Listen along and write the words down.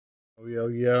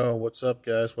Yo, what's up,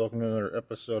 guys? Welcome to another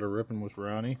episode of Ripping with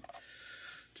Ronnie.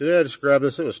 Today I just grabbed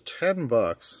this. It was 10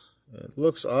 bucks. It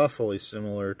looks awfully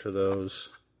similar to those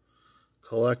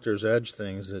collector's edge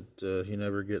things that you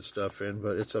never get stuff in,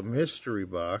 but it's a mystery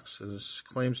box. This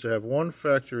claims to have one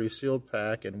factory sealed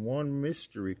pack and one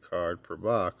mystery card per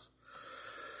box.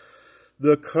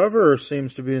 The cover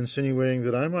seems to be insinuating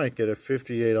that I might get a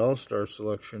 58 All-Star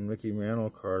Selection Mickey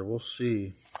Mantle card. We'll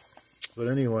see. But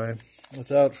anyway,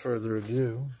 without further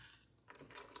ado,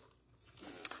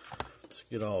 let's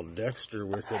get all Dexter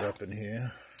with it up in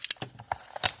here.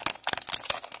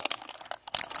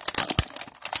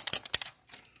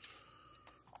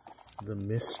 The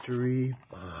mystery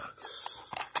box.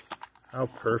 How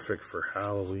perfect for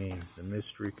Halloween. The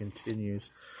mystery continues.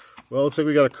 Well, looks like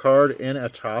we got a card and a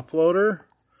top loader.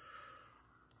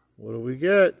 What do we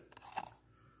get?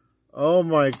 Oh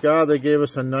my God, they gave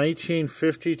us a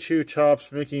 1952 Topps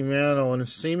Mickey Mantle in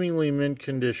seemingly mint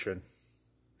condition.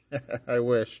 I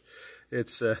wish.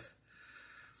 It's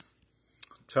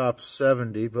Topps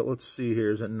 70, but let's see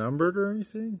here. Is it numbered or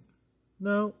anything?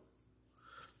 No.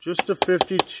 Just a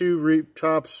 52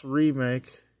 Topps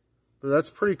remake. But that's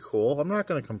pretty cool. I'm not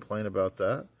going to complain about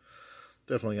that.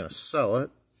 Definitely going to sell it.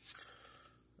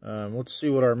 Let's see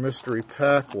what our mystery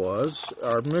pack was.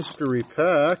 Our mystery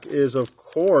pack is, of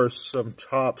course, some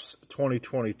Topps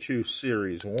 2022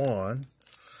 Series 1.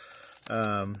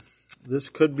 This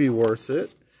could be worth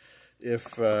it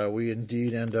if we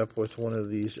indeed end up with one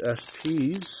of these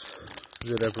SPs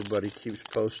that everybody keeps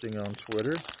posting on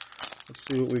Twitter. Let's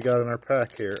see what we got in our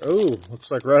pack here. Oh, looks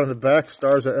like right on the back,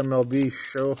 stars of MLB,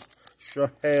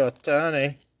 Shohei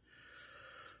Ohtani.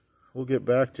 We'll get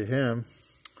back to him.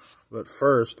 But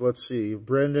first, let's see.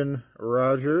 Brendan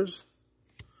Rodgers,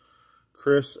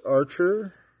 Chris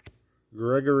Archer,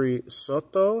 Gregory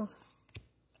Soto,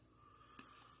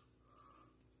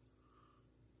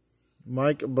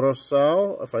 Mike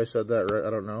Brosal, if I said that right, I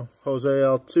don't know. Jose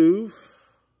Altuve,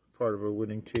 part of a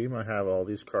winning team. I have all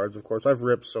these cards, of course. I've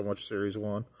ripped so much Series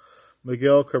 1.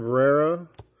 Miguel Cabrera,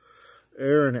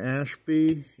 Aaron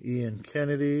Ashby, Ian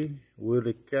Kennedy,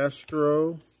 Willie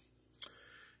Castro,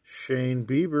 Shane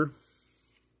Bieber,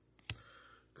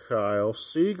 Kyle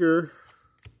Seager,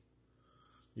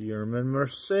 Yerman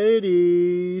Mercedes,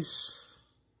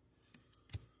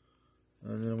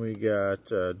 and then we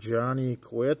got Johnny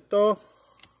Cueto,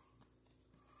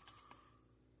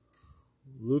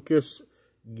 Lucas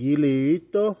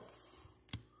Giolito,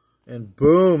 and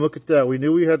boom, look at that. We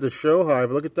knew we had the show high,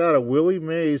 but look at that, a Willie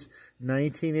Mays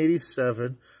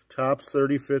 1987 Topps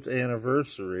 35th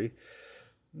anniversary.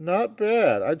 Not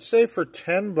bad. I'd say for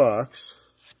 10 bucks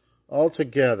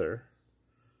altogether,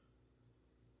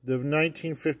 the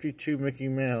 1952 Mickey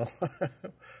Mantle.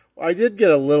 I did get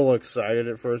a little excited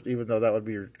at first, even though that would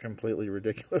be completely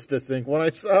ridiculous to think. When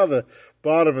I saw the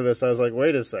bottom of this, I was like,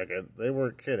 wait a second. They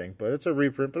weren't kidding. But it's a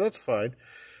reprint, but that's fine.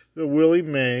 The Willie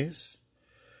Mays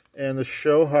and the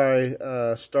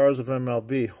Shohei Stars of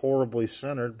MLB. Horribly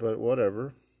centered, but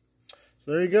whatever.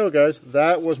 So there you go, guys.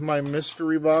 That was my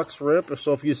mystery box rip.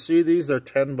 So if you see these, they're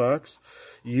 10 bucks.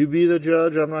 You be the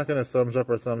judge. I'm not going to thumbs up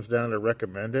or thumbs down to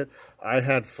recommend it. I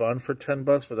had fun for 10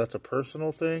 bucks, but that's a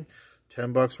personal thing.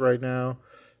 10 bucks right now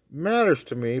matters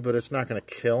to me, but it's not going to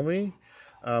kill me.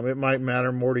 It might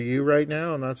matter more to you right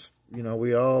now, and that's, you know,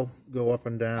 we all go up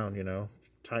and down, you know.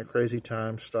 Crazy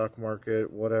times, stock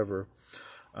market, whatever.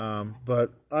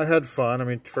 But I had fun. I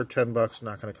mean, for 10 bucks,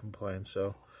 not going to complain.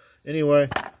 So anyway,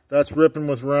 that's Ripping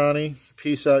with Ronnie.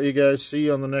 Peace out, you guys. See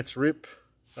you on the next rip.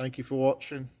 Thank you for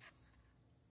watching.